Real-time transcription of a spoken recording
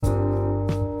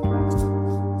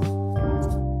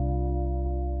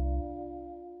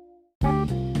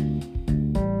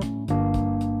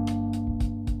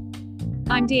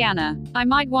I'm Deanna. I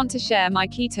might want to share my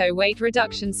keto weight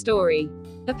reduction story.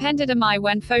 Appended are my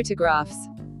when photographs.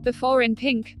 Before in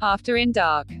pink, after in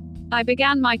dark. I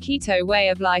began my keto way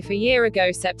of life a year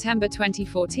ago, September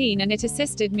 2014, and it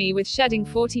assisted me with shedding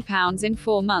 40 pounds in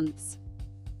 4 months.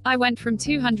 I went from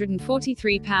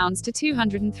 243 pounds to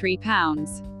 203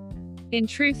 pounds. In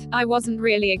truth, I wasn't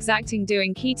really exacting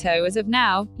doing keto as of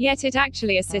now, yet it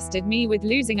actually assisted me with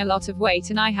losing a lot of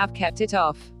weight and I have kept it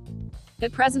off.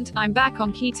 At present, I'm back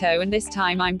on keto and this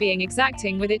time I'm being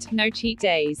exacting with it, no cheat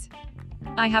days.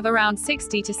 I have around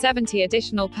 60 to 70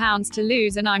 additional pounds to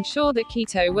lose and I'm sure that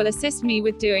keto will assist me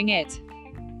with doing it.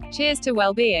 Cheers to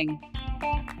well-being.